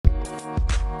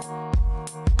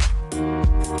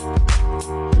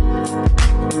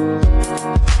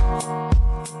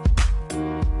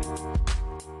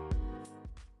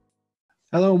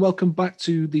Hello and welcome back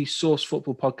to the Source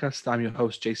Football Podcast. I'm your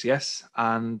host, JCS,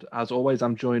 and as always,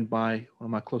 I'm joined by one of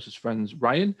my closest friends,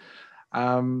 Ryan.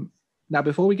 Now,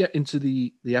 before we get into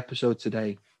the episode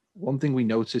today, one thing we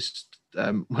noticed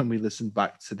when we listened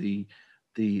back to the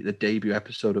debut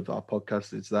episode of our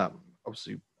podcast is that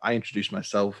obviously I introduced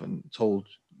myself and told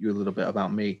you a little bit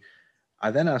about me.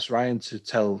 I then asked Ryan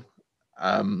to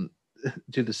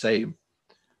do the same.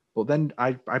 But then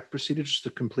I proceeded just to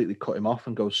completely cut him off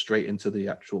and go straight into the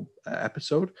actual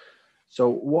episode. So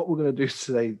what we're going to do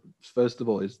today, first of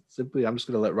all, is simply I'm just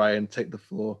going to let Ryan take the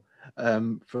floor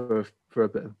for a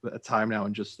bit of time now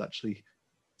and just actually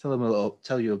tell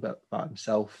you about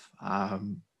himself.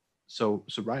 So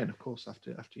Ryan, of course,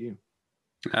 after you.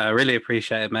 I really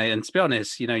appreciate it, mate. And to be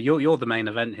honest, you're the main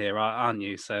event here, aren't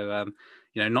you? So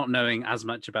not knowing as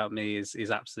much about me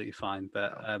is absolutely fine.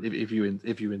 But if you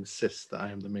insist that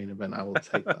I am the main event, I will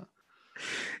take that.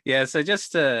 Yeah. So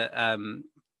just to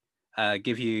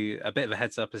give you a bit of a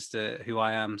heads up as to who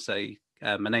I am. So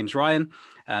my name's Ryan.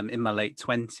 In my late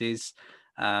 20s.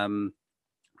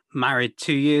 Married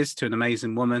 2 years to an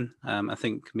amazing woman. I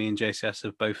think me and JCS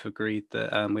have both agreed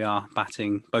that we are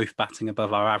both batting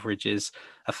above our averages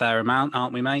a fair amount,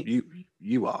 aren't we, mate?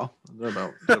 You are. I don't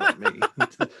know about me.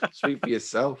 Speak for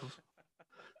yourself.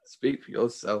 Speak for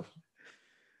yourself.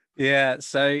 Yeah.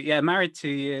 So married 2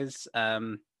 years.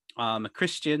 I'm a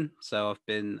Christian, so I've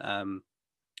been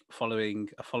following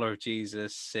a follower of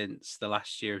Jesus since the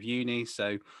last year of uni.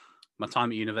 So my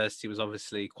time at university was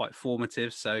obviously quite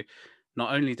formative. So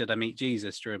not only did I meet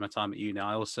Jesus during my time at uni,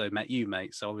 I also met you,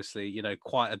 mate. So obviously,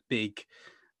 quite a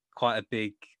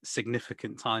big,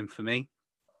 significant time for me.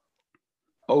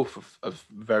 Both of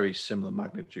very similar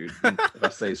magnitude, if I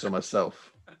say so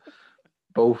myself.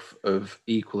 Both of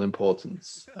equal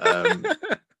importance.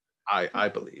 I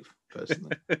believe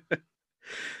personally.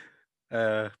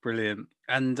 Brilliant.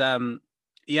 And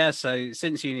so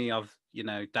since uni, I've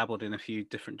dabbled in a few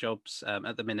different jobs.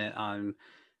 At the minute, I'm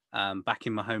back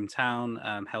in my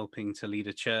hometown, helping to lead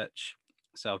a church.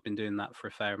 So I've been doing that for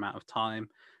a fair amount of time.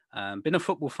 Been a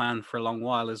football fan for a long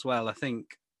while as well. I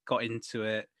think got into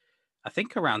it,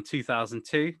 around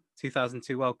 2002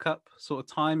 World Cup sort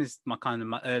of time is my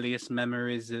earliest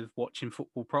memories of watching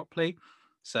football properly.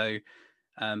 So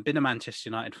been a Manchester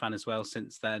United fan as well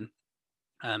since then.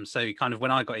 So kind of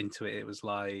when I got into it, it was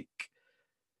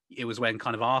when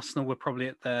kind of Arsenal were probably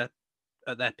at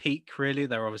their peak, really.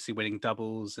 They're obviously winning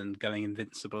doubles and going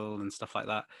invincible and stuff like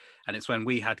that. And it's when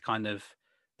we had kind of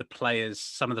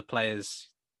some of the players,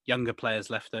 younger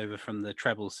players left over from the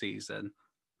treble season.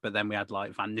 But then we had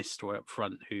like Van Nistelrooy up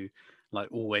front, who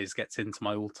like always gets into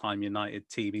my all-time United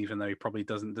team, even though he probably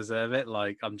doesn't deserve it.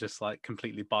 Like I'm just like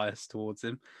completely biased towards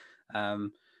him.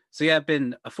 So yeah, I've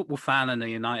been a football fan and a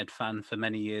United fan for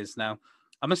many years now.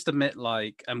 I must admit,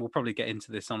 and we'll probably get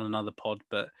into this on another pod,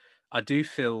 but I do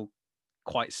feel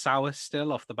quite sour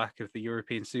still off the back of the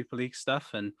European Super League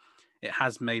stuff, and it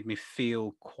has made me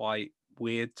feel quite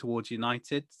weird towards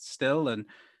United still, and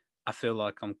I feel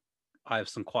like I have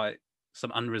some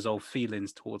unresolved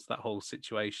feelings towards that whole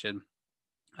situation.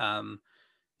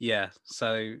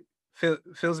 So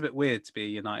feels a bit weird to be a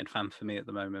United fan for me at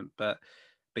the moment, but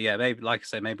yeah, maybe, like I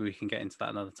say, maybe we can get into that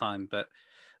another time. But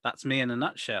that's me in a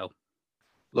nutshell.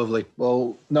 Lovely.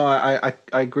 Well, no, I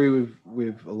agree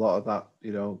with a lot of that.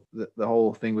 The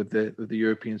whole thing with the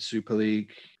European Super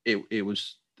League, there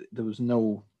was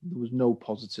no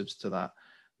positives to that.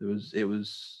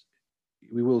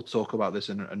 We will talk about this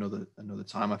in another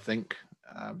time, I think,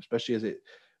 especially as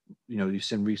you've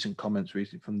seen recent comments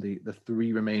recently from the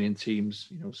three remaining teams,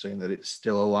 saying that it's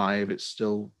still alive, they're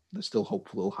still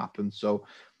hopeful it'll happen. So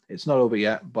it's not over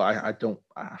yet, but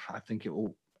I think it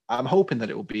will. I'm hoping that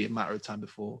it will be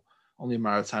only a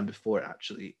matter of time before it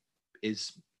actually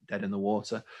is dead in the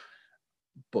water.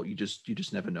 But you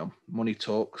just never know. Money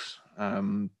talks,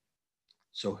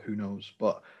 so who knows?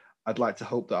 But I'd like to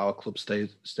hope that our club stay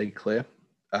clear.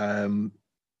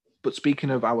 But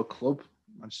speaking of our club,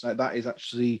 that is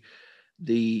actually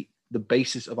the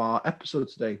basis of our episode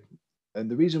today. And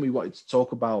the reason we wanted to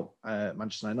talk about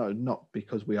Manchester United, not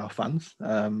because we are fans,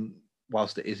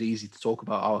 whilst it is easy to talk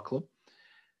about our club,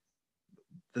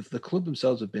 the club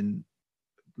themselves they've been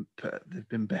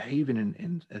behaving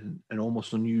in an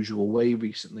almost unusual way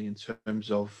recently in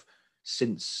terms of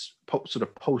since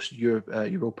post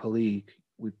Europa League,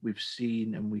 we've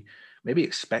seen and we maybe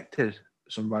expected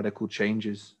some radical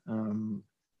changes.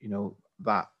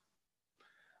 That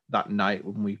night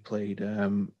when we played,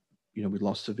 we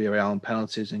lost to Villarreal on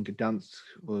penalties, and Gdansk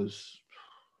was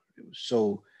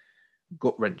so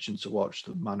gut wrenching to watch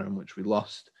the manner in which we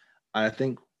lost. And I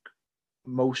think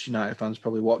most United fans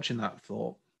probably watching that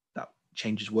thought that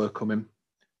changes were coming.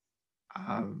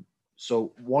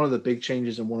 So one of the big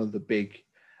changes and one of the big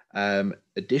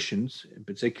additions in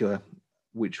particular,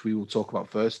 which we will talk about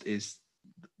first, is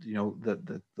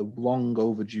the long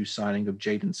overdue signing of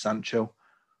Jadon Sancho.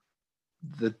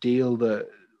 The deal that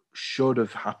should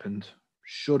have happened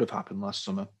last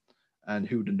summer, and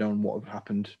who would have known what would have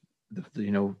happened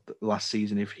the last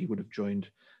season if he would have joined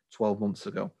 12 months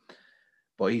ago.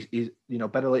 But he's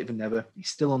better late than never. He's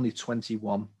still only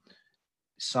 21,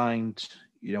 signed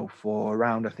for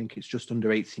around, I think it's just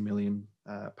under 80 million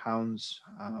pounds.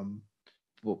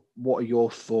 But what are your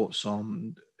thoughts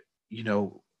on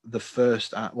the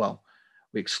first?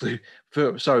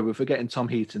 We're forgetting Tom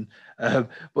Heaton,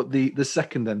 but the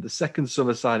second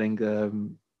summer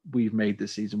signing we've made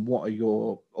this season. What are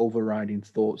your overriding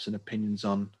thoughts and opinions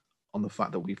on the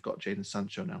fact that we've got Jadon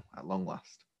Sancho now at long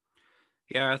last?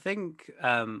 Yeah, I think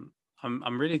I'm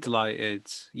really delighted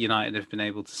United have been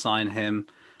able to sign him.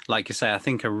 Like you say, I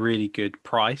think a really good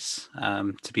price.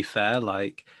 To be fair,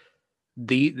 like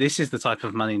this is the type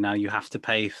of money now you have to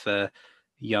pay for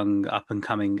young up and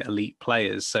coming elite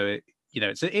players. So it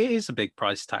is a big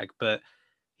price tag, but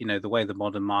the way the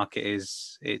modern market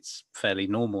is, it's fairly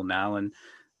normal now. And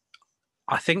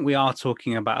I think we are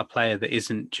talking about a player that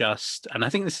isn't just, and I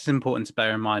think this is important to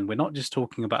bear in mind, we're not just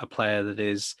talking about a player that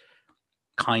is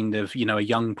kind of, a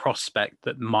young prospect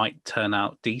that might turn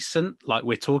out decent. Like,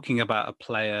 we're talking about a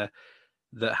player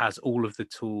that has all of the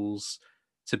tools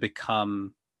to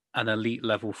become an elite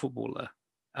level footballer.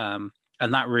 And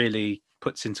that really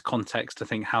puts into context, I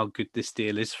think, how good this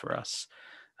deal is for us.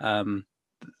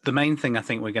 The main thing I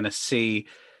think we're going to see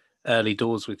early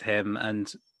doors with him,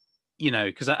 and,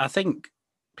 because I think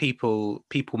people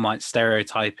might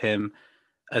stereotype him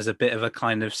as a bit of a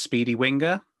kind of speedy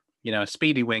winger, a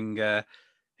speedy winger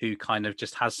who kind of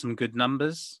just has some good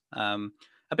numbers. A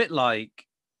bit like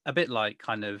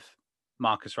kind of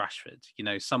Marcus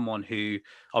Rashford, someone who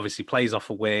obviously plays off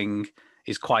a wing,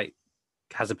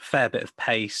 has a fair bit of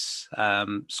pace,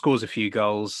 scores a few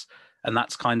goals, and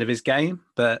that's kind of his game.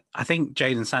 But I think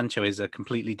Jadon Sancho is a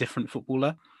completely different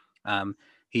footballer.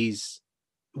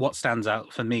 What stands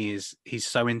out for me is he's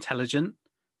so intelligent.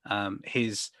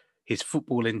 His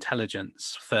football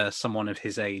intelligence for someone of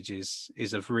his age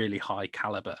is of really high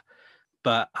caliber.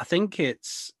 But I think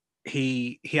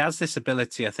he has this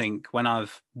ability. I think when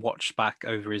I've watched back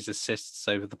over his assists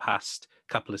over the past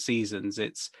couple of seasons,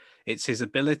 it's his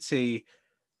ability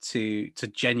to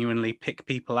genuinely pick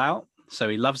people out. So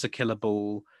he loves a killer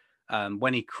ball.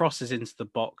 When he crosses into the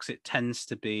box, it tends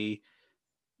to be,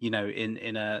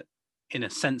 in a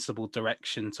sensible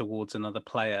direction towards another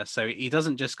player. So he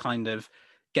doesn't just kind of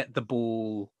get the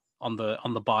ball on the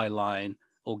byline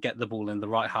or get the ball in the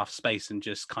right half space and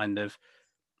just kind of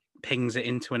pings it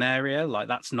into an area. Like,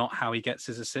 that's not how he gets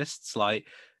his assists. Like,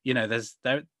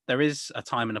 there is a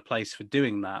time and a place for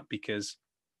doing that, because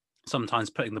sometimes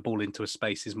putting the ball into a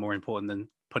space is more important than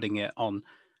putting it on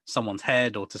someone's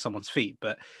head or to someone's feet.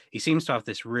 But he seems to have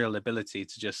this real ability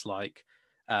to just like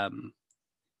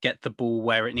get the ball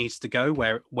where it needs to go,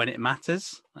 when it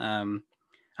matters.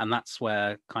 And that's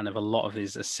where kind of a lot of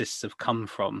his assists have come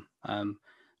from,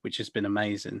 which has been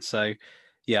amazing. So,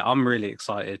 yeah, I'm really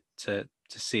excited to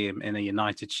see him in a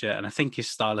United shirt. And I think his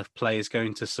style of play is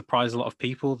going to surprise a lot of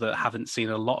people that haven't seen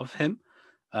a lot of him,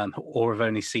 or have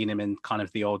only seen him in kind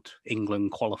of the odd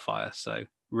England qualifier. So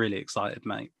really excited,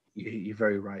 mate. You're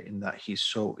very right in that he's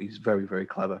very, very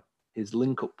clever. His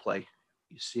link-up play,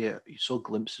 you see it. You saw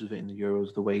glimpses of it in the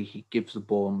Euros. The way he gives the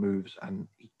ball and moves, and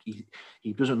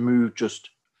he doesn't move just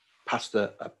past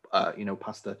a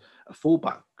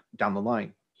fullback down the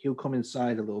line. He'll come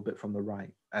inside a little bit from the right,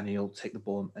 and he'll take the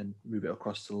ball and move it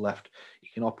across to the left. He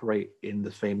can operate in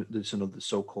the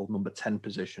so-called number 10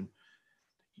 position.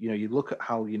 You look at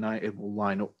how United will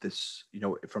line up this.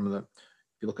 If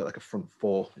you look at like a front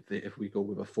four, if we go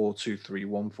with a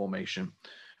 4-2-3-1 formation,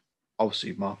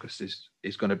 obviously Marcus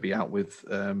is going to be out with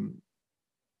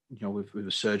with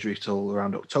a surgery till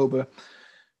around October.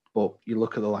 But you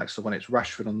look at the likes of when it's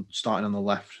Rashford starting on the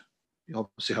left, you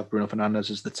obviously have Bruno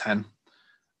Fernandes as the 10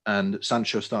 and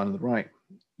Sancho starting on the right.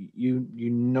 You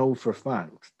know for a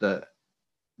fact that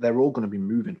they're all going to be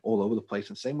moving all over the place.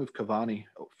 And same with Cavani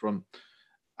up front,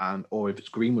 or if it's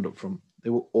Greenwood up front,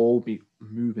 they will all be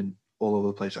moving all over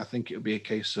the place. I think it'll be a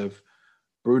case of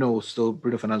Bruno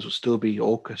Fernandes will still be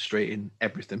orchestrating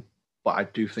everything. But I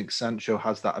do think Sancho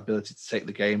has that ability to take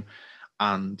the game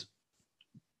and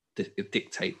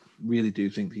dictate. Really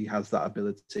do think he has that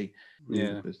ability.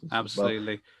 Yeah,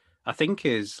 absolutely. Well. I think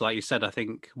like you said, I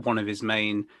think one of the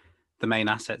main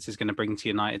assets is going to bring to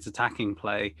United's attacking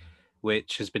play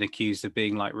which has been accused of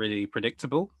being like really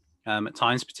predictable at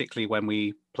times, particularly when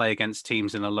we play against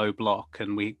teams in a low block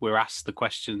and we're asked the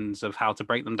questions of how to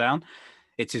break them down.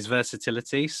 It's his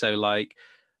versatility. So like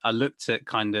I looked at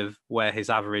kind of where his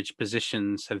average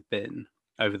positions have been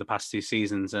over the past 2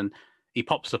 seasons, and he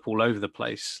pops up all over the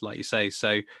place, like you say.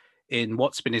 So in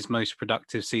what's been his most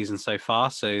productive season so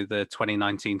far, so the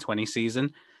 2019-20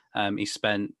 season, he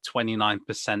spent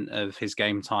 29% of his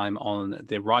game time on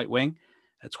the right wing,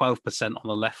 12% on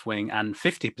the left wing, and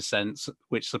 50%,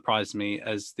 which surprised me,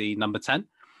 as the number 10.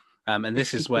 And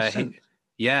this 50%. Is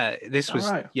where this was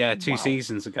right. 2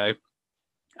 seasons ago.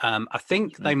 I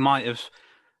think they might have,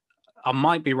 I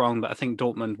might be wrong, but I think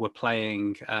Dortmund were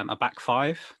playing a back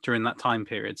five during that time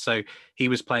period. So he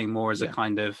was playing more as a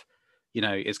kind of,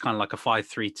 it's kind of like a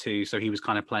 5-3-2. So he was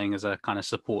kind of playing as a kind of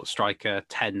support striker,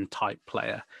 10 type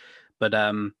player. But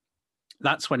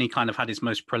that's when he kind of had his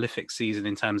most prolific season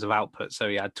in terms of output. So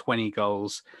he had 20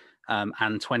 goals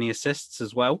and 20 assists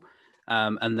as well.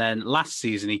 And then last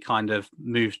season, he kind of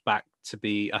moved back to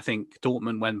be, I think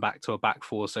Dortmund went back to a back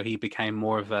four. So he became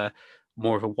more of a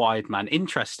wide man.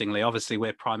 Interestingly, obviously,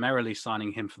 we're primarily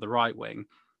signing him for the right wing,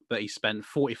 but he spent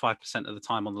 45% of the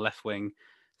time on the left wing,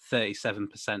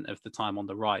 37% of the time on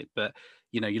the right. But,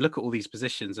 you look at all these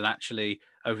positions, and actually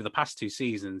over the past 2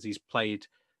 seasons, he's played,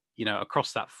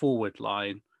 across that forward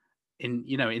line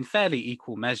in fairly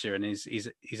equal measure, and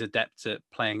he's adept at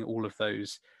playing all of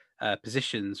those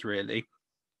positions, really.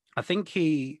 I think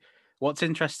what's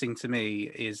interesting to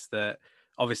me is that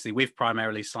obviously we've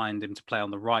primarily signed him to play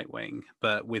on the right wing,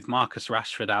 but with Marcus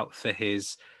Rashford out for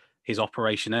his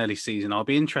operation early season, I'll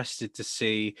be interested to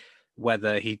see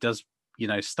whether he does,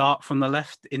 start from the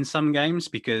left in some games,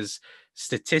 because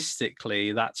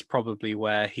statistically that's probably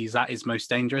where he's at his most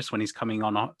dangerous, when he's coming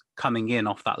in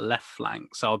off that left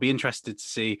flank. So I'll be interested to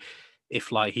see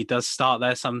if like he does start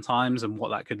there sometimes and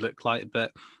what that could look like.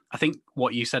 But I think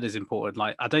what you said is important.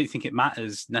 Like, I don't think it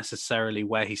matters necessarily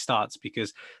where he starts,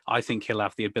 because I think he'll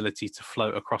have the ability to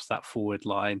float across that forward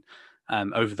line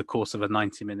over the course of a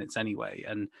 90 minutes anyway.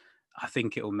 And I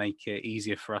think it will make it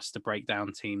easier for us to break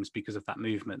down teams because of that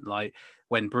movement. Like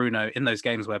when Bruno, in those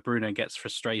games where Bruno gets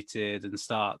frustrated and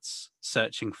starts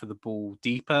searching for the ball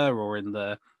deeper or in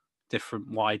the different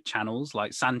wide channels,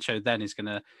 like Sancho then is going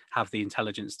to have the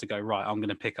intelligence to go, right, I'm going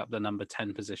to pick up the number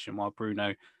 10 position while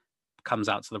Bruno comes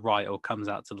out to the right or comes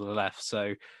out to the left.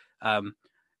 So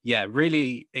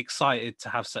really excited to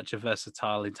have such a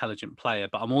versatile, intelligent player,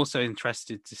 but I'm also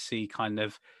interested to see kind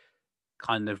of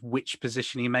which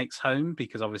position he makes home,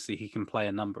 because obviously he can play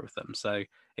a number of them. So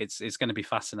it's going to be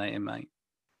fascinating, mate.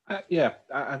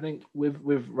 I think with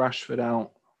Rashford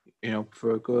out,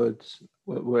 for a good,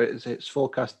 where it's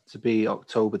forecast to be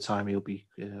October time, he'll be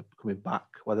coming back,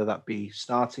 whether that be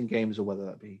starting games or whether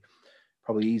that be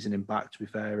probably easing him back, to be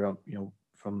fair,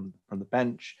 from the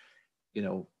bench.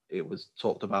 It was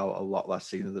talked about a lot last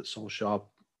season that Solskjaer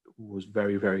was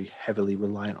very, very heavily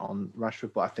reliant on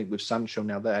Rashford. But I think with Sancho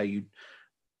now there's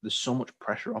so much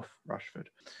pressure off Rashford.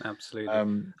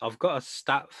 Absolutely. I've got a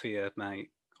stat for you,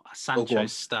 mate. A Sancho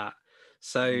stat.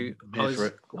 So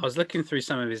I was looking through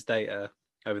some of his data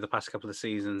over the past couple of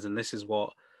seasons, and this is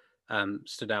what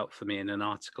stood out for me in an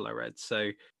article I read.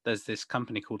 So there's this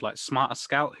company called like Smarter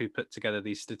Scout who put together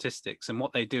these statistics, and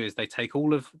what they do is they take a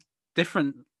load of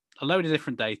different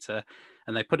data,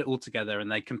 and they put it all together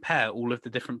and they compare all of the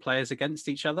different players against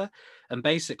each other, and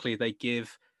basically they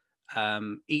give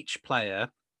each player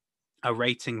a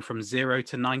rating from 0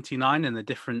 to 99 in the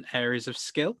different areas of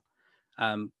skill.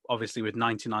 Obviously with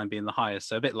 99 being the highest,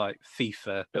 so a bit like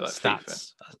FIFA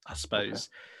stats, I suppose.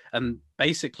 And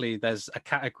basically there's a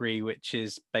category which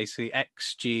is basically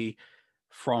XG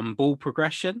from ball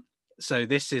progression. So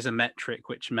this is a metric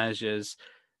which measures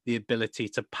the ability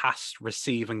to pass,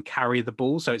 receive, and carry the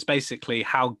ball. So it's basically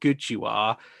how good you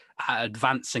are at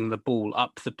advancing the ball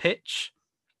up the pitch.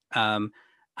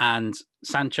 And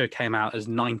Sancho came out as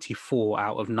 94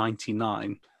 out of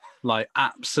 99. Like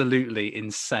absolutely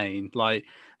insane. Like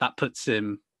that puts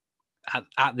him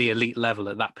at the elite level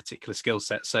at that particular skill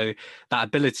set. So that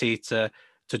ability to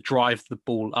drive the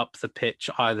ball up the pitch,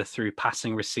 either through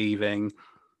passing, receiving,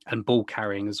 and ball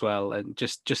carrying as well, and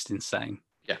just insane.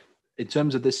 Yeah. In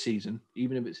terms of this season,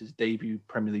 even if it's his debut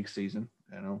Premier League season,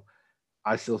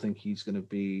 I still think he's going to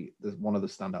be one of the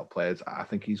standout players. I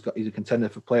think he's a contender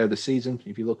for Player of the Season.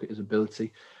 If you look at his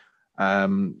ability,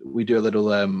 we do a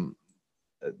little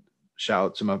shout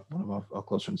out to one of our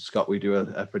close friends, Scott. We do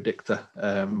a predictor.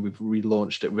 We've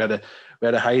relaunched it. We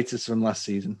had a hiatus from last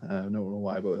season. I don't know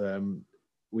why, but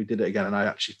we did it again, and I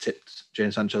actually tipped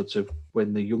Jadon Sancho to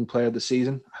win the Young Player of the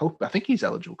Season. I think he's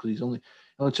eligible because he's only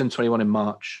turned 21 in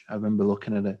March. I remember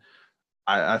looking at it.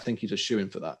 I think he's a shoo-in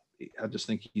for that. I just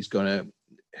think he's going to,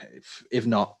 if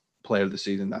not player of the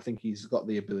season, I think he's got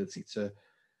the ability to,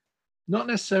 not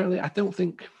necessarily, I don't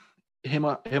think him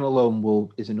alone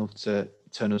is enough to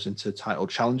turn us into title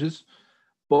challengers.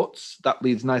 But that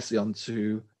leads nicely on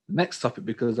to the next topic,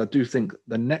 because I do think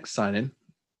the next signing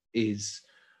is,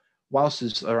 whilst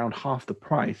it's around half the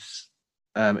price,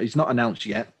 it's not announced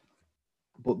yet,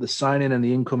 but the signing and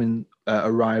the incoming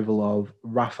arrival of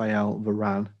Raphael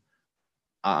Varane,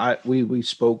 we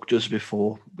spoke just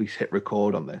before we hit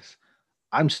record on this.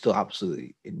 I'm still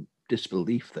absolutely in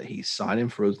disbelief that he's signing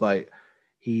for us. Like,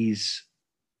 he's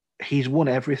won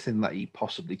everything that he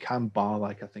possibly can, bar,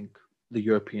 like, I think the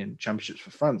European Championships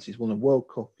for France. He's won a World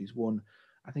Cup. He's won,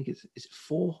 I think it's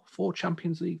four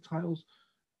Champions League titles.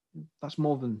 That's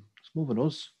more than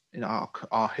us in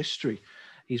our history.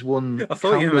 He's won. I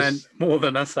thought you meant more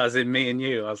than us, as in me and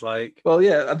you. I was like, well,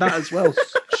 yeah, that as well.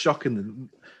 Shocking.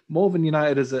 More than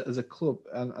United as a club,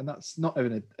 and that's not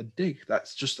even a dig.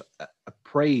 That's just a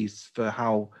praise for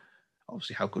how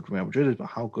good Real Madrid is, but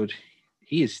how good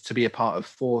he is to be a part of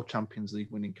 4 Champions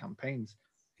League winning campaigns.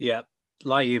 Yeah,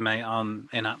 like you, mate, I'm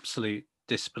in absolute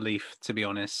disbelief, to be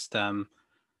honest.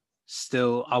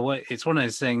 Still, it's one of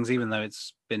those things, even though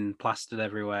it's been plastered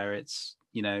everywhere, it's,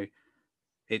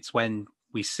 it's when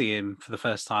we see him for the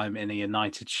first time in a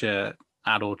United shirt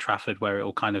at Old Trafford where it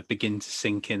will kind of begin to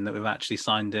sink in that we've actually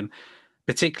signed him,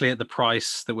 particularly at the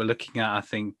price that we're looking at. I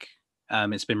think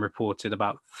it's been reported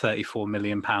about £34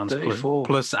 million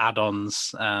plus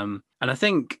add-ons. And I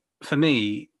think, for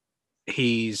me,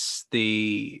 he's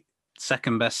the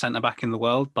second best centre-back in the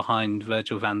world behind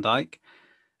Virgil van Dijk.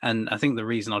 And I think the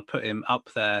reason I'd put him up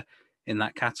there in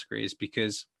that category is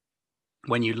because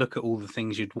when you look at all the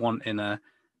things you'd want in a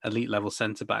elite level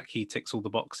centre-back, he ticks all the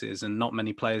boxes, and not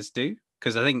many players do.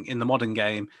 Because I think in the modern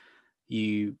game,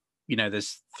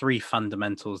 there's 3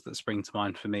 fundamentals that spring to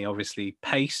mind for me. Obviously,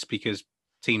 pace, because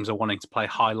teams are wanting to play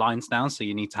high lines now, so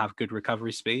you need to have good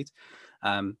recovery speed.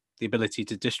 The ability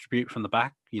to distribute from the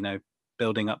back,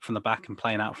 building up from the back and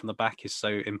playing out from the back is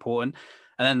so important.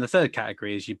 And then the third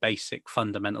category is your basic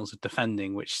fundamentals of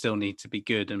defending, which still need to be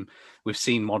good. And we've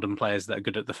seen modern players that are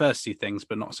good at the first 2 things,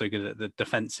 but not so good at the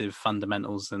defensive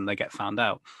fundamentals, and they get found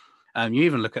out. You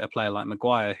even look at a player like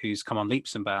Maguire, who's come on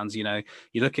leaps and bounds. You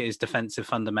look at his defensive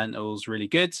fundamentals, really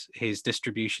good. His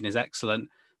distribution is excellent,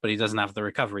 but he doesn't have the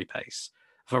recovery pace.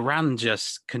 Varane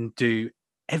just can do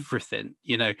everything.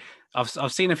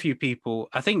 I've seen a few people.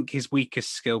 I think his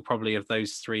weakest skill probably of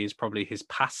those 3 is probably his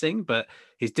passing, but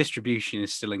his distribution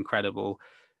is still incredible.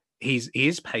 He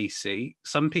is pacey.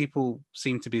 Some people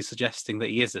seem to be suggesting that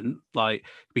he isn't,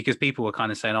 because people were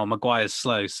kind of saying, "Oh, Maguire's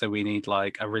slow, so we need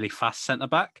like a really fast centre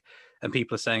back," and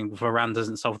people are saying Varane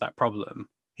doesn't solve that problem.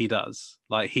 He does.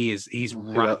 He's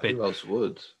rapid. Who else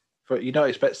would? You don't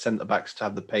expect centre backs to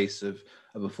have the pace of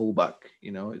a fullback.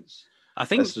 I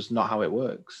think that's just not how it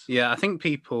works. Yeah, I think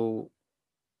people.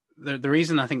 The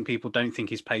reason I think people don't think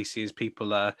he's pacey is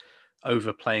people are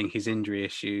overplaying his injury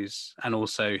issues, and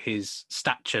also his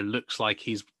stature looks like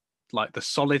he's like the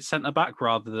solid centre back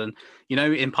rather than,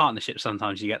 in partnerships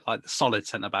sometimes you get like the solid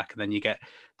centre back and then you get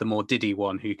the more diddy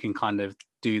one who can kind of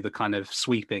do the kind of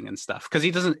sweeping and stuff, because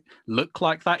he doesn't look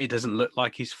like that. He doesn't look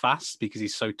like he's fast because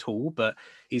he's so tall, but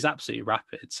he's absolutely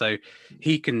rapid. So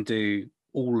he can do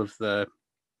all of the,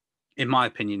 in my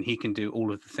opinion, he can do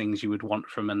all of the things you would want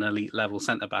from an elite level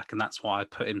centre back, and that's why I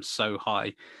put him so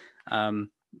high.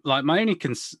 My only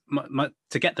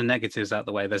to get the negatives out of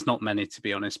the way, there's not many, to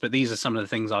be honest, but these are some of the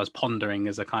things I was pondering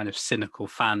as a kind of cynical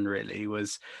fan, really,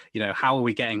 was, how are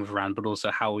we getting Varane, but also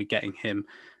how are we getting him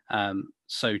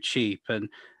so cheap? And,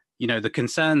 the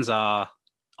concerns are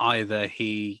either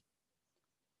he,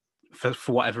 for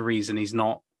whatever reason, he's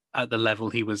not at the level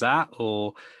he was at,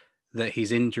 or that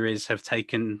his injuries have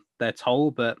taken their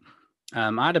toll. But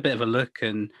I had a bit of a look,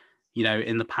 and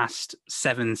in the past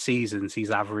 7 seasons,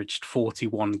 he's averaged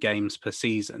 41 games per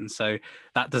season. So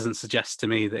that doesn't suggest to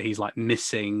me that he's like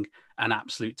missing an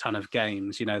absolute ton of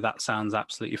games. That sounds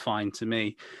absolutely fine to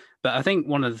me. But I think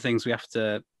one of the things we have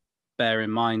to bear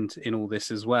in mind in all this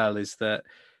as well is that,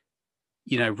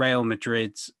 Real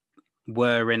Madrid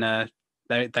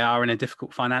they are in a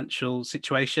difficult financial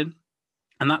situation.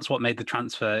 And that's what made the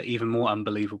transfer even more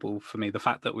unbelievable for me. The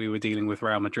fact that we were dealing with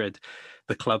Real Madrid,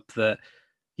 the club that,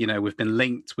 we've been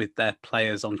linked with their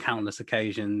players on countless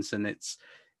occasions, and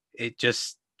it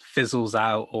just fizzles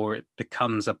out, or it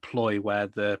becomes a ploy where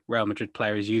the Real Madrid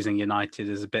player is using United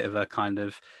as a bit of a kind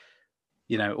of,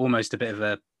 almost a bit of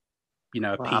a,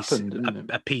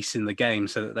 a piece in the game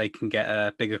so that they can get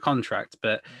a bigger contract.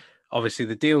 But obviously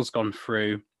the deal's gone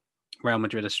through. Real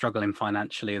Madrid are struggling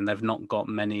financially and they've not got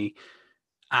many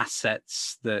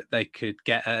assets that they could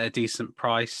get at a decent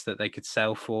price that they could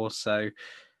sell for. So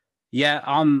yeah,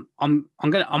 I'm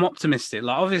optimistic.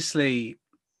 Like, obviously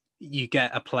you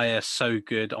get a player so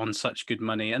good on such good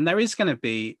money, and there is going to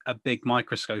be a big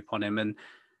microscope on him, and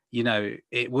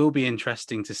it will be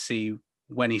interesting to see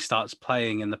when he starts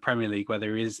playing in the Premier League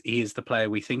whether he is the player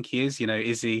we think he is.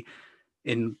 Is he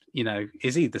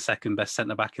is he the second best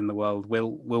centre back in the world?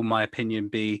 Will my opinion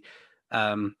be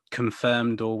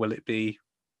confirmed, or will it be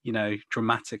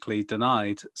dramatically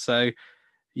denied? So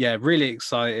yeah, really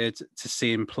excited to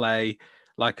see him play.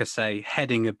 Like I say,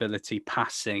 heading ability,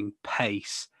 passing,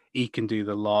 pace, he can do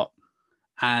the lot.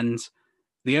 And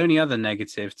the only other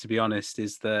negative, to be honest,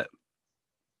 is that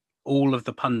all of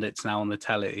the pundits now on the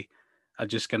telly are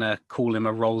just going to call him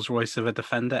a Rolls Royce of a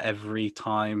defender every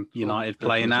time United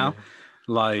play now.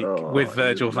 Like with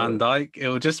Virgil van Dijk,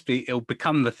 it'll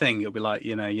become the thing. It'll be like,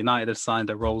 United have signed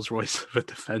a Rolls Royce of a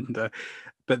defender,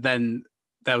 but then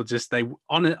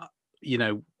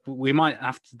we might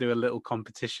have to do a little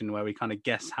competition where we kind of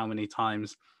guess how many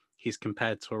times he's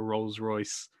compared to a Rolls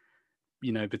Royce,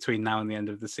 between now and the end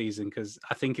of the season, because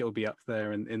I think it will be up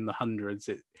there in the hundreds.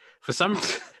 For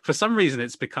some reason,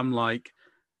 it's become like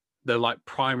the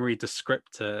primary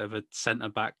descriptor of a centre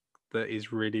back that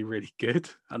is really, really good,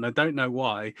 and I don't know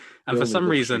why. And for some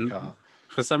reason,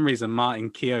 Martin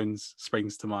Keown's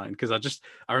springs to mind, because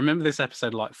I remember this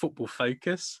episode like Football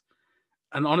Focus,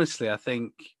 and honestly, I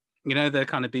think the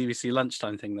kind of BBC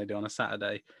lunchtime thing they do on a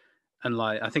Saturday, and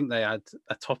I think they had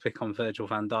a topic on Virgil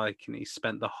van Dijk, and he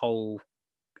spent the whole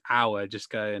hour just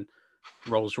going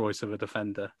Rolls Royce of a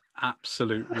defender,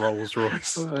 absolute Rolls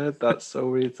Royce. I've heard that so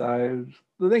many times.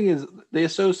 The thing is,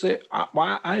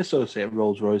 I associate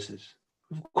Rolls Royces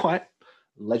with quite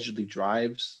leisurely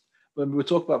drives. When we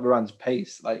talk about Varane's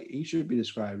pace, he should be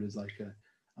described as like a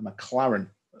McLaren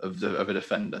of a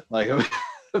defender,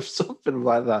 of something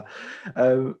like that.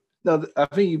 No, I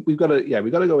think we've got to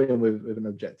go in with an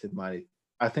objective mind.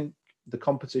 I think the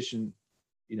competition,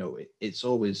 it's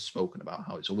always spoken about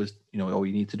how it's always, you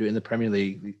need to do it in the Premier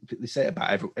League. They say it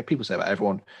about people say about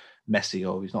everyone.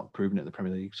 Messi, he's not proven it in the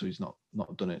Premier League, so he's not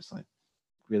done it. It's like,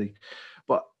 really,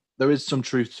 but there is some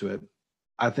truth to it.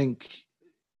 I think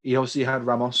he obviously had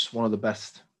Ramos, one of the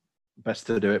best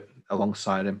to do it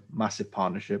alongside him. Massive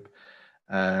partnership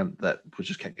that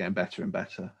just kept getting better and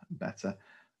better and better.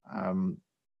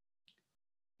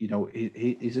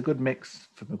 He's a good mix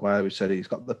for Maguire. We said he's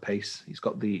got the pace. He's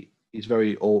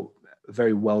very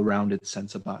well-rounded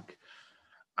centre back,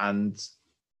 and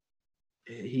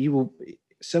he will be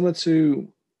similar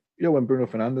to when Bruno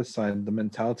Fernandes signed. The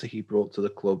mentality he brought to the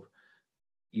club,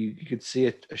 you could see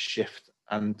a shift.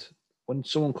 And when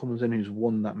someone comes in who's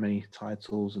won that many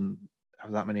titles and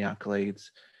have that many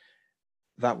accolades,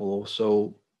 that will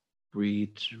also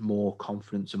breed more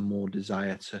confidence and more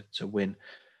desire to win.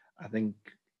 I think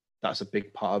that's a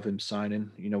big part of him signing.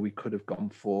 We could have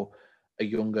gone for a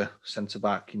younger centre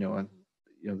back. And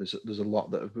there's a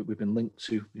lot that we've been linked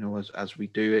to. As we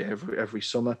do it every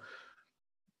summer.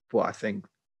 But I think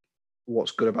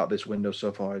what's good about this window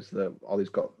so far is that Ollie's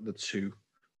got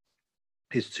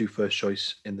his two first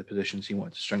choice in the positions he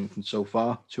wanted to strengthen so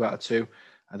far, 2 out of 2.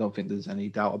 I don't think there's any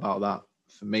doubt about that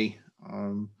for me.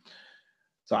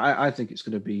 So I think it's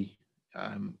going to be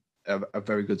a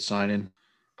very good signing.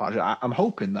 I'm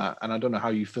hoping that, and I don't know how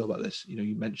you feel about this.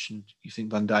 You mentioned you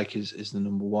think Van Dijk is the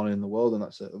number one in the world, and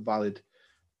that's a valid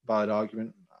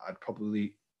argument.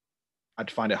 I'd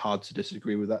find it hard to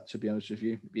disagree with that, to be honest with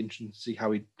you. It'd be interesting to see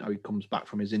how he comes back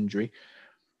from his injury.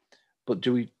 But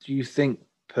do you think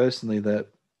personally that,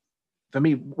 for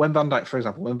me, when Van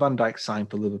Dijk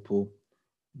signed for Liverpool,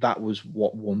 that was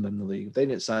what won them the league. If they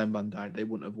didn't sign Van Dijk, they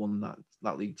wouldn't have won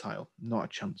that league title. Not a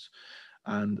chance.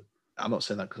 And I'm not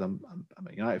saying that because I'm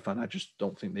a United fan. I just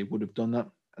don't think they would have done that.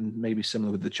 And maybe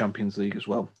similar with the Champions League as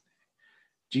well.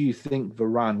 Do you think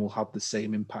Varane will have the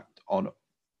same impact on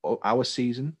our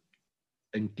season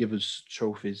and give us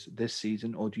trophies this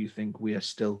season? Or do you think we are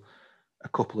still a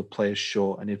couple of players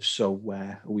short? And if so,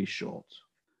 where are we short?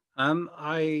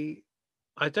 I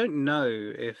don't know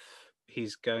if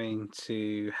he's going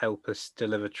to help us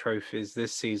deliver trophies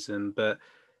this season, but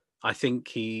I think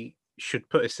he should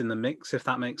put us in the mix, if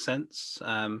that makes sense.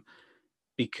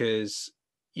 Because,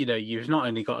 you've not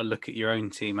only got to look at your own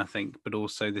team, I think, but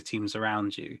also the teams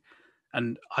around you.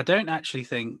 And I don't actually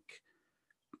think,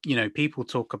 people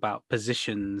talk about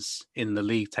positions in the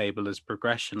league table as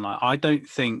progression. I don't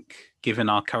think, given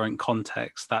our current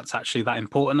context, that's actually that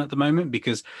important at the moment,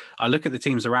 because I look at the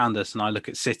teams around us and I look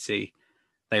at City.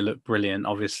 they look brilliant.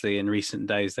 Obviously, in recent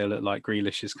days, they look like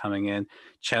Grealish is coming in.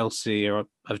 Chelsea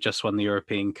have just won the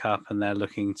European Cup, and they're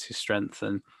looking to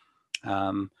strengthen.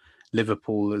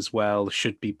 Liverpool as well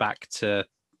should be back to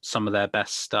some of their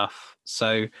best stuff.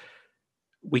 So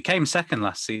we came second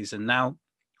last season. Now,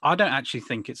 I don't actually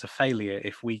think it's a failure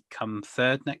if we come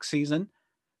third next season,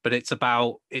 but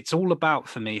it's all about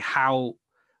for me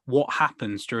what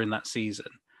happens during that season.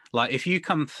 Like if you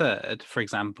come third, for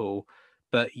example,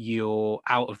 but you're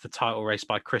out of the title race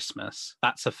by Christmas,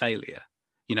 that's a failure.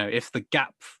 You know, if the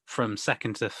gap from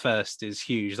second to first is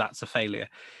huge, that's a failure.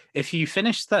 If you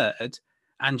finish third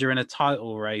and you're in a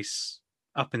title race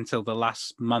up until the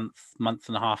last month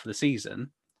and a half of the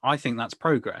season, I think that's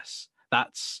progress.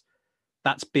 That's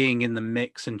being in the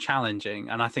mix and challenging.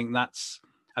 And I think that's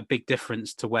a big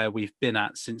difference to where we've been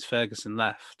at since Ferguson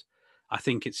left. I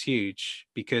think it's huge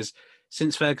because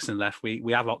since Ferguson left,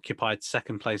 we have occupied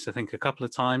second place, I think, a couple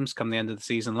of times come the end of the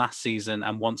season, last season,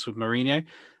 and once with Mourinho.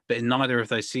 But in neither of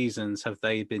those seasons have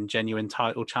they been genuine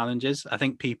title challenges. I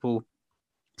think people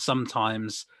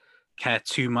sometimes care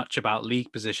too much about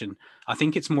league position. I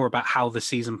think it's more about how the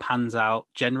season pans out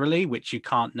generally, which you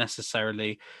can't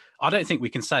necessarily... I don't think we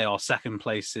can say our second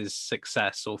place is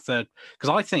success or third, because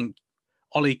I think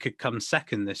Ollie could come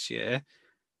second this year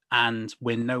and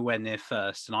we're nowhere near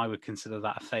first, and I would consider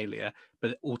that a failure.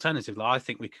 But alternatively, I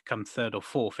think we could come third or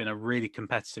fourth in a really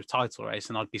competitive title race,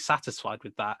 and I'd be satisfied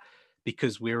with that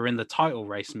because we were in the title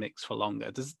race mix for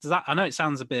longer. Does that? I know it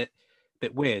sounds a bit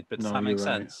weird, but does that make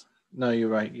sense? No, you're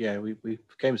right. Yeah, we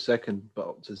came second,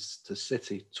 but to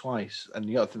City twice, and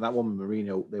the other thing, that one with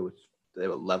Mourinho, they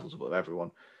were levels above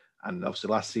everyone, and obviously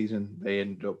last season they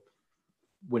ended up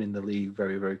winning the league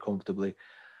very, very comfortably.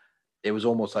 It was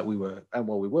almost like we were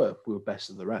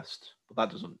best of the rest,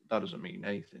 but that doesn't mean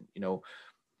anything. You know,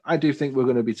 I do think we're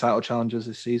going to be title challengers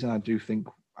this season. I do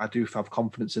have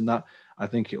confidence in that. I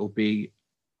think it'll be.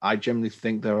 I generally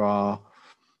think there are.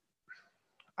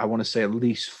 I want to say at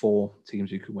least 4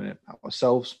 teams who could win it.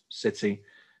 Ourselves, City,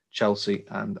 Chelsea,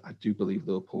 and I do believe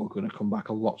Liverpool are going to come back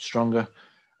a lot stronger.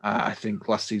 I think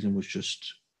last season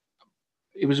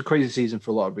it was a crazy season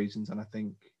for a lot of reasons, and I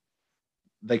think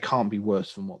they can't be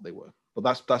worse than what they were. But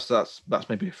that's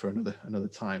maybe for another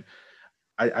time.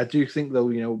 I do think though,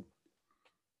 you know,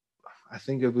 I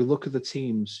think if we look at the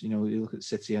teams, you know, you look at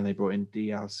City and they brought in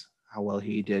Diaz, how well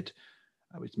he did.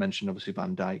 We mentioned obviously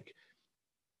Van Dijk.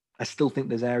 I still think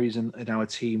there's areas in our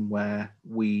team where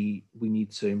we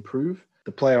need to improve.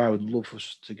 The player I would love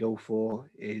us to go for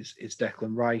is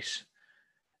Declan Rice.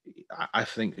 I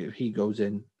think if he goes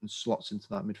in and slots into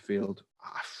that midfield,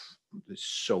 it's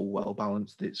so well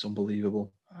balanced. It's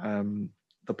unbelievable.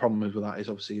 The problem with that is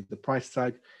obviously the price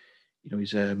tag. You know,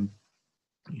 he's obviously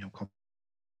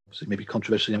maybe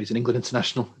controversial. You know, he's an England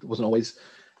international. It wasn't always,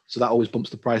 so that always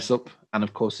bumps the price up. And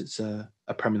of course, it's a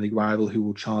Premier League rival who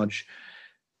will charge,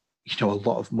 you know, a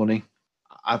lot of money.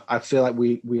 I feel like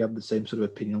we have the same sort of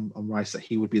opinion on Rice, that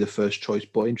he would be the first choice.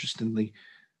 But interestingly,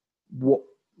 what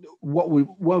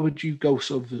would you go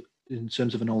sort of in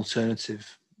terms of an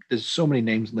alternative? There's so many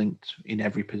names linked in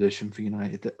every position for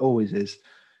United. There always is.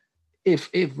 If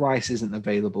Rice isn't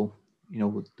available, you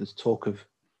know, there's talk of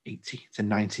 80 to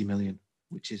 90 million,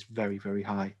 which is very, very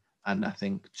high, and I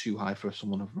think too high for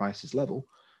someone of Rice's level.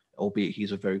 Albeit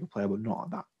he's a very good player, but not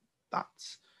at that.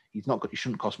 He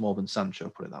shouldn't cost more than Sancho,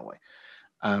 put it that way.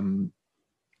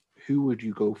 Who would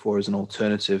you go for as an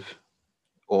alternative,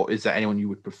 or is there anyone you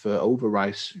would prefer over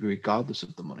Rice, regardless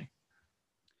of the money?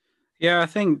 Yeah, I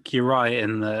think you're right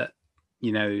in that,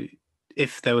 you know,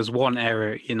 if there was one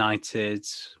area at United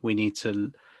we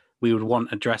would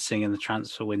want addressing in the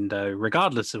transfer window,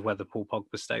 regardless of whether Paul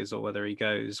Pogba stays or whether he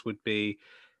goes, would be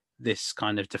this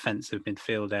kind of defensive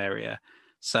midfield area.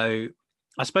 So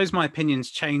I suppose my opinion's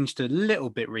changed a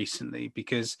little bit recently,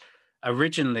 because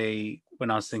originally when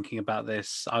I was thinking about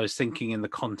this, I was thinking in the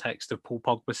context of Paul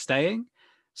Pogba staying.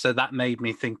 So that made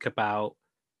me think about,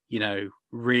 you know,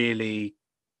 really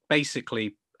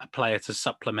basically a player to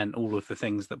supplement all of the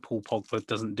things that Paul Pogba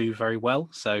doesn't do very well.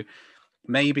 So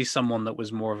maybe someone that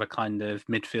was more of a kind of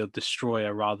midfield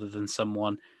destroyer rather than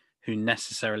someone who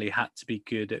necessarily had to be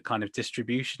good at kind of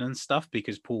distribution and stuff,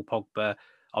 because Paul Pogba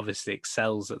obviously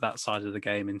excels at that side of the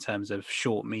game in terms of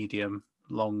short, medium,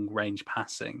 long range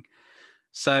passing.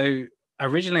 So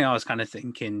originally I was kind of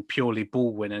thinking purely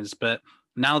ball winners, but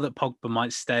now that Pogba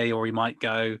might stay or he might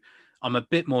go, I'm a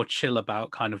bit more chill about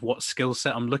kind of what skill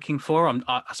set I'm looking for.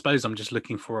 I suppose I'm just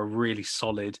looking for a really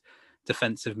solid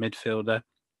defensive midfielder.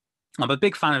 I'm a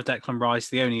big fan of Declan Rice.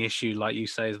 The only issue, like you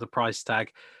say, is the price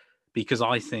tag, because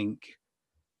I think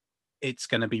it's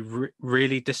going to be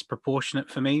really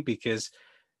disproportionate for me, because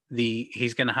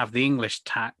he's going to have the English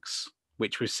tax,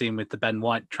 which we've seen with the Ben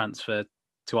White transfer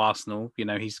to Arsenal. You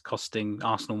know, he's costing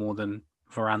Arsenal more than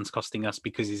Varane's costing us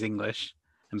because he's English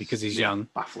and because he's young.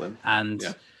 Baffling.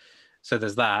 And so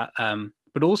there's that.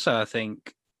 But also, I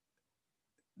think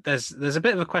there's a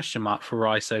bit of a question mark for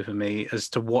Rice over me as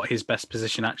to what his best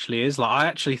position actually is. Like, I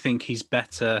actually think he's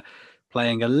better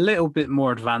playing a little bit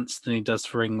more advanced than he does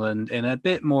for England, in a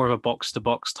bit more of a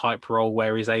box-to-box type role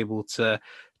where he's able to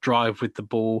drive with the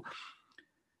ball.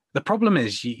 The problem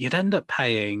is you'd end up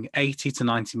paying 80 to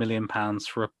 90 million pounds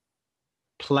for a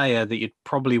player that you'd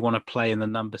probably want to play in the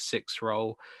number 6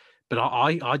 role. But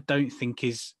I don't think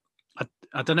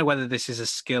I don't know whether this is a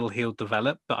skill he'll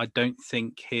develop, but I don't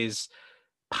think his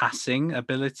passing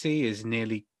ability is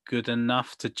nearly good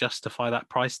enough to justify that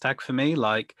price tag for me.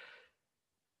 Like,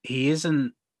 he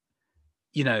isn't,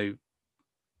 you know,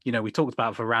 we talked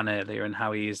about Varane earlier and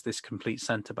how he is this complete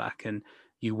centre back, and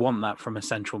you want that from a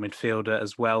central midfielder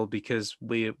as well, because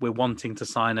we're wanting to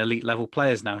sign elite level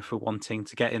players now if we're wanting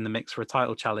to get in the mix for a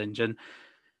title challenge. And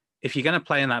if you're going to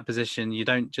play in that position, you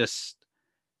don't just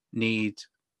need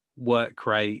work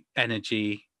rate,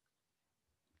 energy,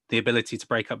 the ability to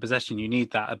break up possession. You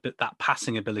need that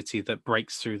passing ability that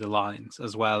breaks through the lines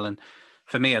as well. And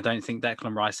for me, I don't think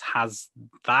Declan Rice has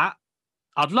that.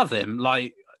 I'd love him.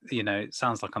 Like, you know, it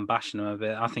sounds like I'm bashing him a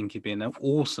bit. I think he'd be an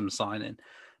awesome signing,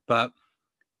 but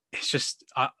it's just,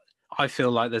 I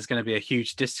feel like there's going to be a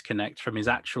huge disconnect from his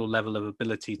actual level of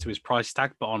ability to his price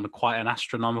tag, but on quite an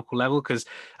astronomical level. Because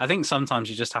I think sometimes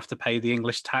you just have to pay the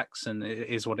English tax, and it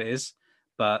is what it is.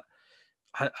 But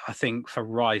I think for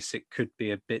Rice, it could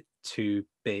be a bit too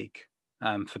big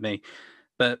for me.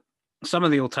 But some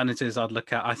of the alternatives I'd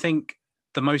look at, I think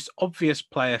the most obvious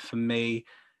player for me,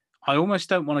 I almost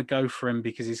don't want to go for him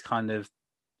because he's kind of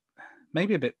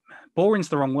maybe a bit boring's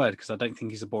the wrong word, because I don't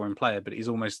think he's a boring player, but he's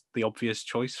almost the obvious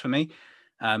choice for me,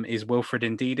 is Wilfred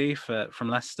Ndidi from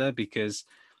Leicester, because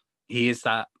he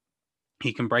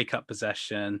can break up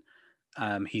possession.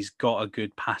 He's got a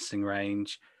good passing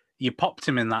range. If you pop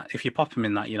him in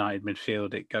that United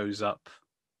midfield, it goes up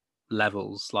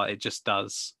levels, like it just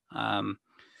does.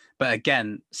 But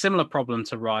again, similar problem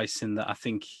to Rice in that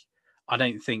I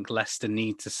don't think Leicester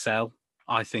need to sell.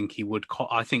 I think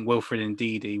I think Wilfred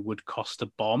Ndidi would cost a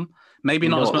bomb. Maybe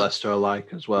not as much. Leicester are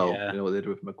like as well. Yeah. You know what they do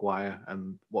with Maguire,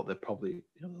 and what they're probably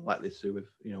likely to do with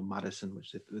Maddison,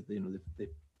 which they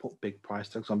put big price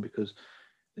tags on because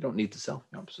they don't need to sell.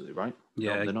 You're absolutely right.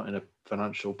 Yeah, they're not in a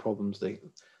financial problems. They're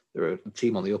a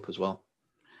team on the up as well.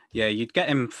 Yeah, you'd get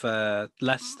him for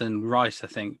less than Rice, I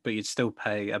think, but you'd still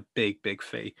pay a big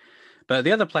fee. But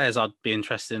the other players I'd be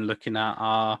interested in looking at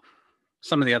are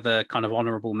some of the other kind of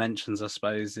honourable mentions, I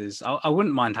suppose. I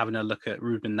wouldn't mind having a look at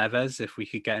Ruben Neves if we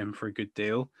could get him for a good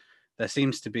deal. There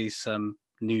seems to be some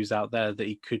news out there that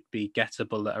he could be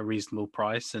gettable at a reasonable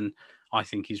price, and I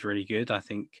think he's really good. I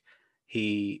think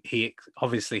he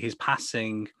obviously his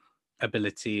passing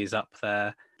ability is up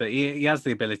there, but he has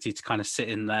the ability to kind of sit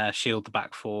in there, shield the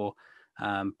back four,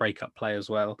 break up play as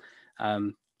well.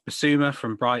 Basuma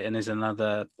from Brighton is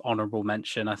another honourable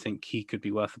mention. I think he could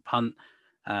be worth a punt.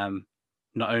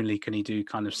 Not only can he do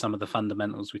kind of some of the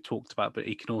fundamentals we talked about, but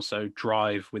he can also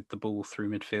drive with the ball through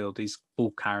midfield. His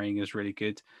ball carrying is really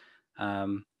good.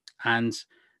 And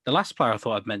the last player I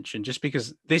thought I'd mention, just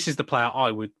because this is the player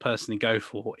I would personally go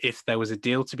for if there was a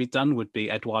deal to be done, would be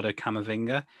Eduardo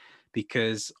Camavinga,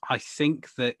 because I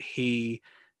think that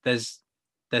there's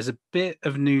a bit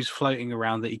of news floating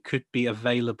around that he could be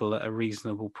available at a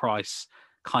reasonable price,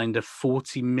 kind of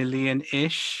 40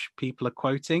 million-ish, people are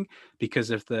quoting, because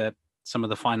of some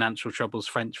of the financial troubles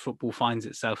French football finds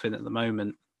itself in at the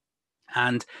moment.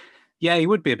 And yeah, he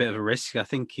would be a bit of a risk. I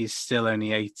think he's still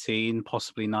only 18,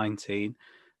 possibly 19,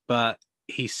 but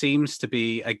he seems to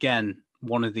be, again,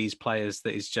 one of these players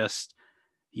that is just,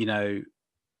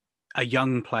 a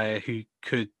young player who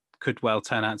could well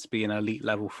turn out to be an elite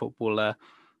level footballer.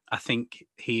 I think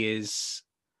he has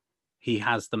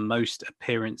the most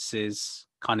appearances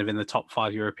kind of in the top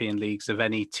 5 European leagues of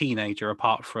any teenager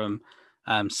apart from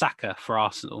Saka for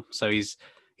Arsenal. So he's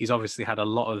obviously had a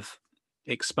lot of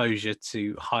exposure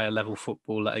to higher level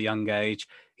football at a young age.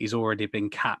 He's already been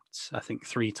capped, I think,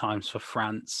 3 times for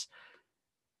France.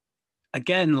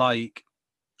 Again,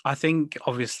 I think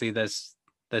obviously there's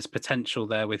potential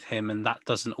there with him, and that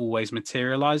doesn't always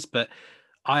materialize, but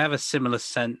I have a similar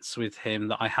sense with him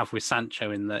that I have with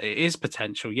Sancho, in that it is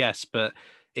potential, yes, but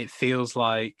it feels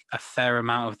like a fair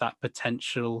amount of that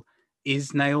potential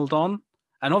is nailed on.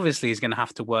 And obviously he's going to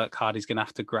have to work hard. He's going to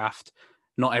have to graft.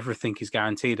 Not everything is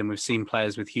guaranteed. And we've seen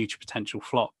players with huge potential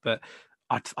flop, but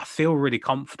I feel really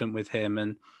confident with him.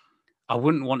 And I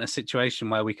wouldn't want a situation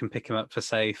where we can pick him up for,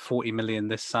 say, 40 million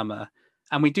this summer.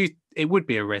 And we do, it would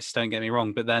be a risk, don't get me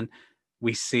wrong, but then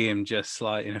we see him just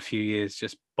like in a few years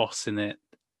just bossing it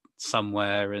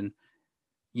somewhere, and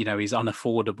he's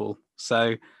unaffordable.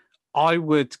 So I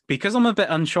would, because I'm a bit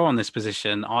unsure on this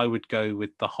position, I would go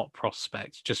with the hot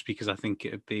prospect, just because I think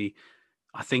it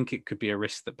could be a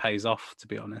risk that pays off, to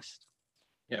be honest.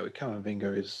 Yeah, with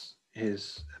Camavinga,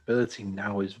 his ability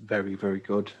now is very, very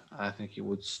good. I think he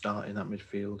would start in that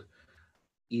midfield,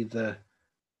 either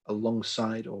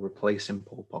alongside or replacing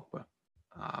Paul Pogba.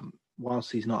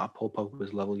 Whilst he's not at Paul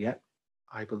Pogba's level yet,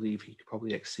 I believe he could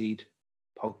probably exceed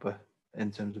Pogba in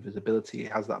terms of his ability. He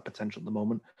has that potential at the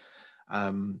moment.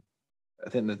 I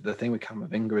think that the thing with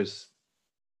Camavinga is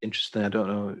interesting. I don't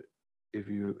know if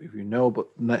you know, but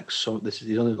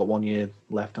he's only got 1 year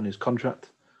left on his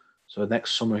contract. So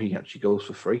next summer he actually goes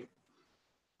for free.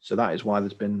 So that is why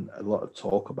there's been a lot of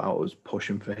talk about us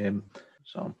pushing for him.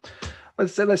 So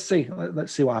let's see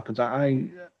what happens.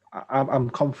 I'm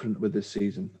confident with this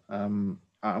season. I'm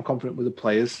confident with the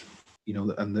players,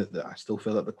 and I still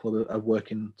feel that the club are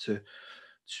working to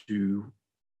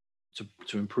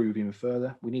improve even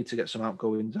further. We need to get some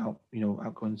outgoings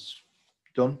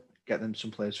done. Get them some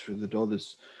players through the door.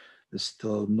 There's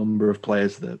still a number of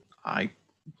players that I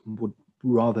would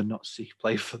rather not see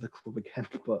play for the club again,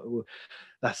 but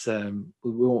that's we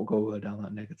won't go down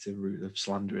that negative route of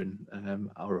slandering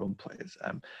our own players.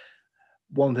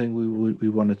 One thing we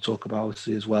want to talk about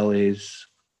obviously as well is,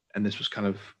 and this was kind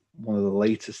of one of the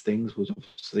latest things, was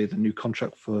obviously the new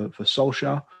contract for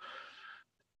Solskjaer.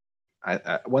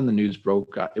 When the news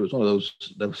broke, it was one of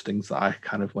those things that I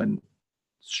kind of went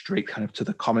straight kind of to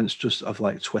the comments just of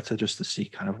like Twitter, just to see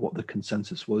kind of what the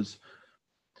consensus was.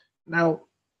 Now,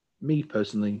 me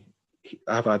personally,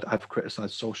 I've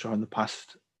criticised Solskjaer in the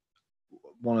past.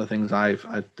 One of the things I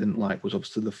didn't like was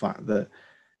obviously the fact that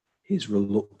his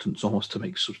reluctance almost to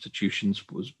make substitutions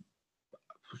was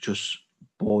just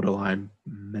borderline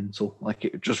mental. Like,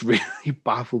 it just really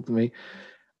baffled me.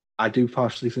 I do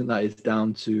partially think that is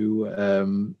down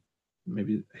to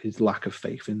maybe his lack of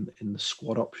faith in the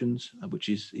squad options, which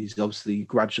he's obviously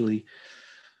gradually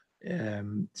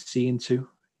seeing to.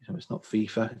 It's not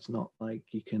FIFA. It's not like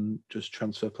you can just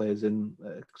transfer players in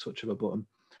at a touch of a button.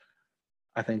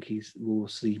 I think we'll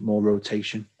see more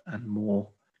rotation and more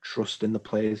trust in the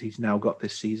players he's now got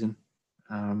this season.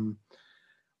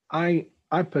 I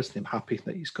personally am happy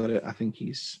that he's got it. I think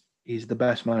he's the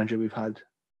best manager we've had.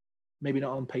 Maybe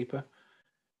not on paper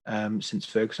since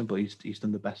Ferguson, but he's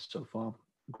done the best so far.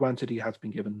 Granted, he has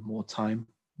been given more time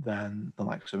than the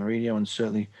likes of Mourinho and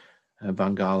certainly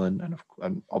Van Gaal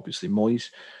and obviously Moyes.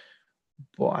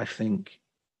 But I think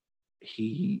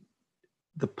the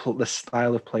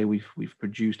style of play we've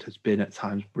produced has been at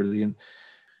times brilliant.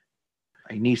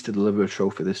 He needs to deliver a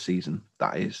trophy this season.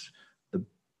 That is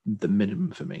the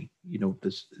minimum for me.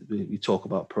 We talk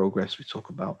about progress, we talk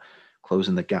about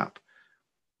closing the gap.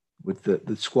 With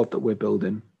the squad that we're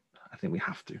building, I think we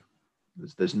have to.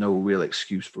 There's no real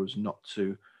excuse for us not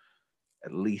to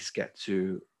at least get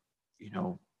to,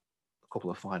 a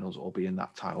couple of finals or be in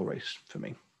that title race for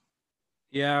me.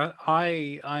 Yeah,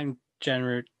 I'm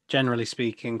generally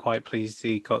speaking quite pleased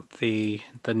he got the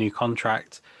new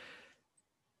contract,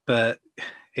 but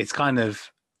it's kind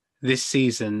of, this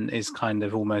season is kind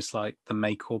of almost like the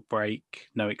make or break,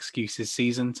 no excuses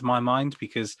season to my mind,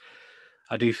 because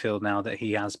I do feel now that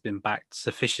he has been backed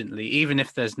sufficiently, even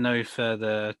if there's no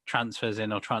further transfers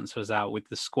in or transfers out with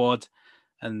the squad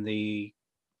and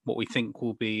what we think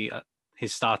will be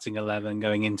his starting 11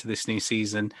 going into this new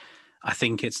season. I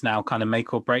think it's now kind of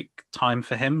make or break time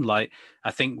for him. Like, I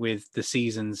think with the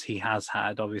seasons he has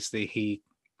had, obviously he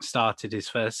started his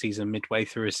first season midway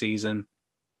through a season.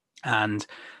 And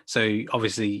so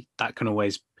obviously that can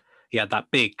always, he had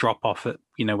that big drop off at,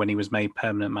 when he was made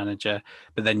permanent manager,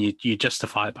 but then you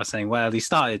justify it by saying, well, he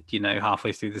started,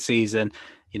 halfway through the season,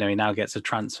 he now gets a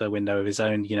transfer window of his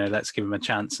own, let's give him a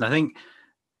chance. And I think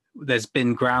there's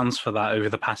been grounds for that over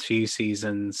the past few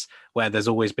seasons, where there's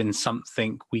always been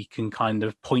something we can kind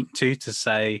of point to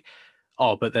say,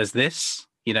 oh, but there's this,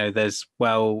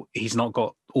 he's not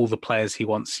got all the players he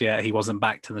wants yet. He wasn't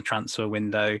back to the transfer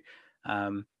window.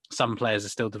 Some players are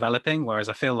still developing, whereas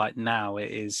I feel like now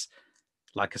it is,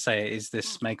 like I say, it is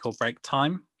this make or break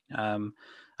time.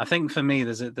 I think for me,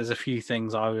 there's a few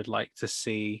things I would like to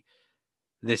see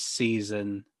this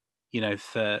season,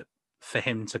 for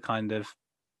him to kind of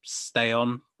stay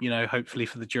on, hopefully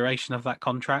for the duration of that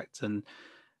contract. And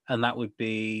that would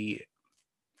be,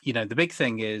 the big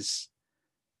thing is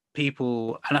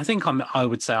people, and I think I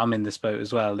would say I'm in this boat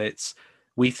as well. It's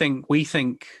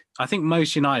I think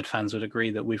most United fans would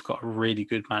agree that we've got a really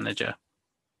good manager.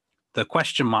 The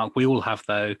question mark we all have,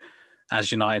 though,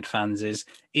 as United fans, is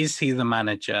he the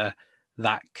manager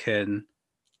that can,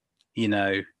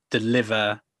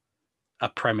 deliver a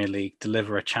Premier League,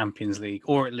 deliver a Champions League,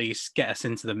 or at least get us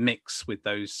into the mix with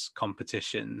those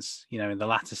competitions, in the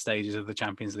latter stages of the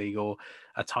Champions League, or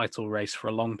a title race for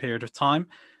a long period of time?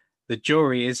 The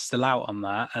jury is still out on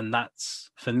that. And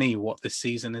that's, for me, what this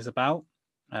season is about.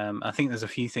 I think there's a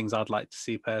few things I'd like to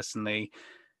see personally.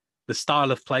 The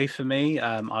style of play for me,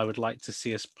 I would like to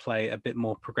see us play a bit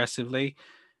more progressively.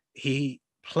 He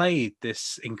played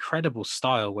this incredible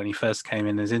style when he first came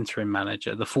in as interim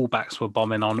manager. The fullbacks were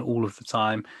bombing on all of the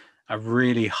time, a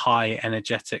really high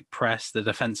energetic press. The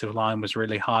defensive line was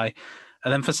really high.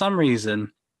 And then for some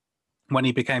reason, when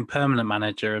he became permanent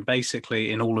manager, and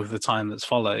basically in all of the time that's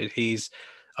followed, he's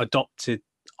adopted,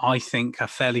 I think, a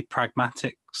fairly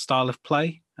pragmatic style of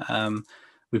play.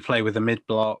 We play with a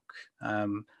mid-block.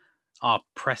 Our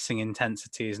pressing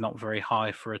intensity is not very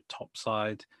high for a top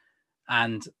side.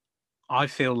 And I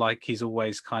feel like he's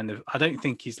always I don't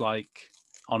think he's like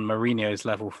on Mourinho's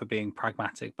level for being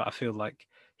pragmatic, but I feel like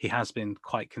he has been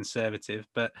quite conservative.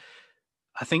 But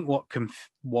I think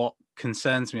what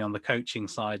concerns me on the coaching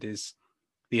side is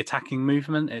the attacking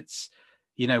movement. It's,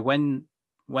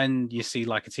 when you see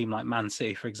like a team like Man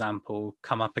City, for example,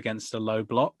 come up against a low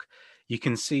block, you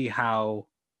can see how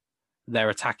their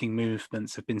attacking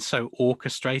movements have been so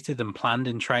orchestrated and planned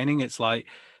in training. It's like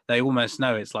they almost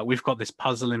know, it's like we've got this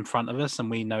puzzle in front of us and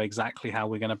we know exactly how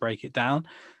we're going to break it down.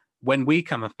 When we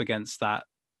come up against that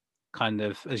kind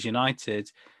of as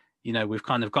United, we've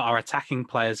kind of got our attacking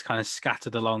players kind of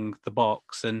scattered along the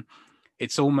box, and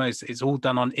it's all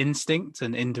done on instinct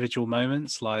and individual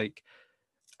moments. And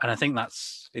I think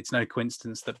it's no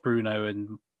coincidence that Bruno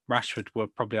and Rashford were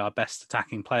probably our best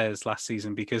attacking players last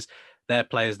season, because they're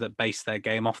players that base their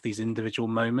game off these individual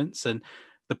moments. And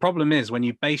the problem is, when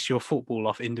you base your football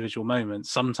off individual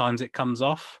moments, sometimes it comes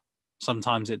off,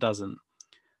 sometimes it doesn't.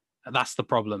 That's the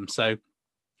problem. So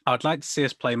I'd like to see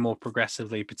us play more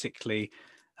progressively, particularly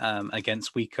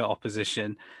against weaker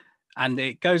opposition. And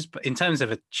it goes, in terms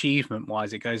of achievement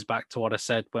wise, it goes back to what I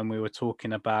said when we were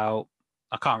talking about,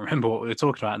 I can't remember what we were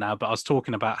talking about now, but I was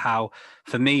talking about how,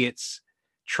 for me, it's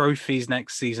trophies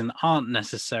next season aren't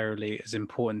necessarily as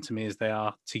important to me as they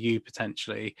are to you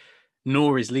potentially,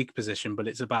 nor is league position, but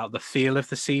it's about the feel of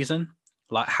the season.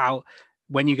 Like how,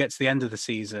 when you get to the end of the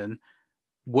season,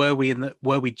 were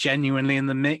we genuinely in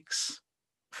the mix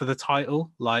for the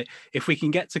title? Like if we can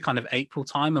get to kind of April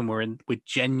time and we're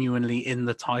genuinely in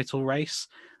the title race,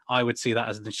 I would see that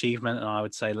as an achievement, and I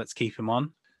would say let's keep him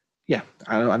on. Yeah,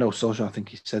 I know Solskjaer,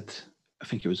 I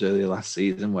think it was earlier last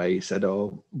season where he said,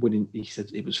 winning, I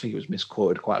think it was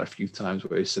misquoted quite a few times,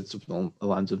 where he said something along the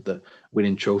lines of that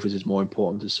winning trophies is more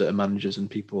important to certain managers, and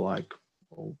people are like,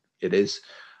 well, it is.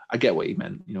 I get what he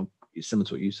meant. It's similar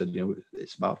to what you said,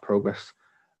 it's about progress.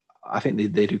 I think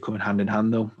they do come in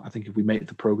hand, though. I think if we make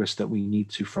the progress that we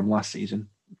need to from last season,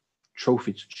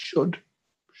 trophies should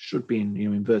be in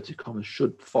inverted commas,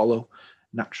 should follow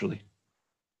naturally.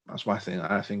 That's why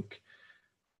I think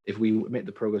if we make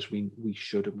the progress we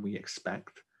should and we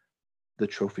expect, the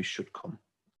trophy should come,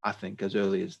 I think, as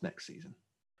early as next season.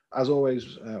 As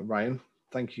always, Ryan,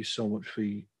 thank you so much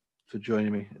for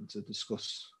joining me and to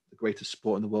discuss the greatest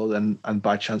sport in the world, and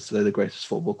by chance today, the greatest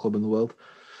football club in the world.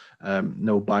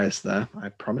 No bias there, I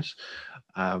promise.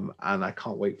 And I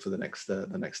can't wait for the next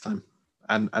time.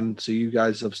 And to you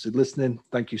guys obviously listening,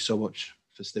 thank you so much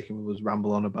for sticking with us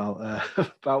ramble on about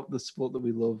about the sport that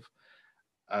we love.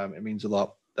 It means a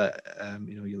lot that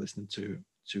you're listening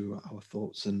to our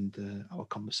thoughts and our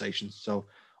conversations. So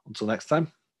until next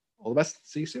time, all the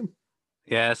best. See you soon.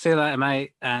 Yeah, see you later,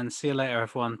 mate, and see you later,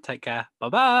 everyone. Take care.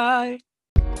 Bye-bye.